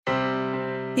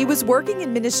He was working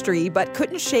in ministry but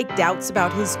couldn't shake doubts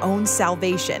about his own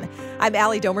salvation. I'm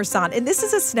Allie Domerson, and this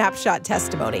is a snapshot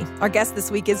testimony. Our guest this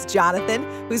week is Jonathan,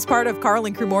 who's part of Carl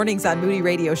and Crew Mornings on Moody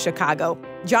Radio Chicago.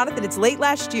 Jonathan, it's late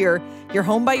last year. You're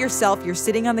home by yourself. You're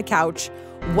sitting on the couch.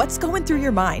 What's going through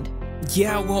your mind?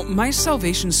 Yeah, well, my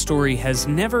salvation story has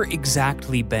never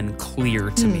exactly been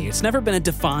clear to me. It's never been a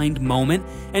defined moment.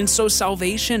 And so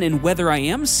salvation and whether I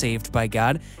am saved by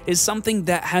God is something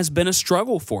that has been a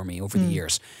struggle for me over the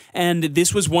years. And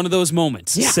this was one of those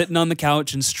moments, sitting on the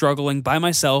couch and struggling by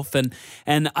myself.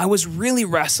 And I was really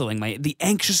wrestling. The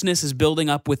anxiousness is building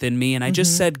up within me. And I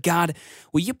just said, God,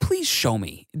 will you please show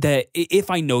me that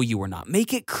if I know you or not?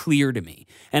 Make it clear to me.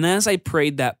 And as I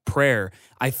prayed that prayer,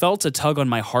 I felt a tug on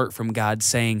my heart from God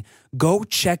saying, go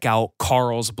check out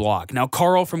Carl's blog. Now,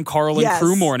 Carl from Carl and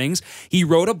Crew Mornings, he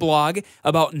wrote a blog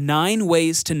about 9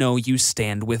 ways to know you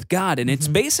stand with God. And it's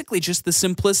basically just the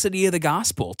simplicity of the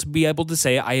gospel to be able to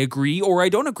say, I agree or I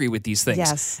don't agree with these things.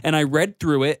 Yes. And I read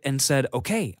through it and said,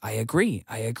 okay, I agree.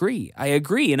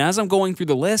 And as I'm going through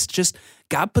the list, just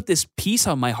God put this piece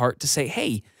on my heart to say,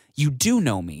 hey, you do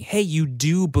know me. Hey, you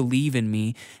do believe in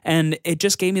me. And it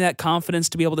just gave me that confidence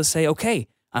to be able to say, okay,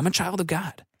 I'm a child of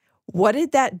God. What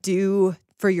did that do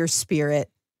for your spirit?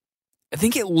 I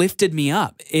think it lifted me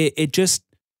up. It just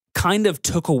kind of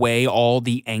took away all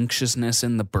the anxiousness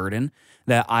and the burden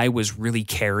that I was really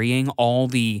carrying, all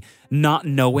the not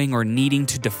knowing or needing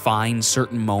to define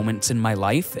certain moments in my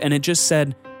life. And it just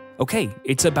said, okay,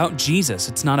 it's about Jesus.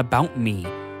 It's not about me.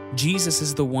 Jesus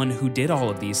is the one who did all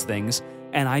of these things,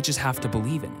 and I just have to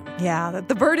believe in him. Yeah,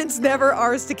 the burden's never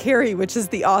ours to carry, which is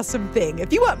the awesome thing.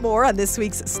 If you want more on this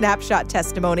week's Snapshot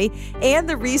testimony and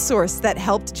the resource that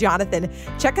helped Jonathan,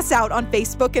 check us out on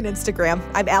Facebook and Instagram.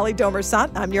 I'm Allie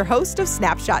Domerson. I'm your host of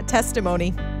Snapshot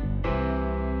Testimony.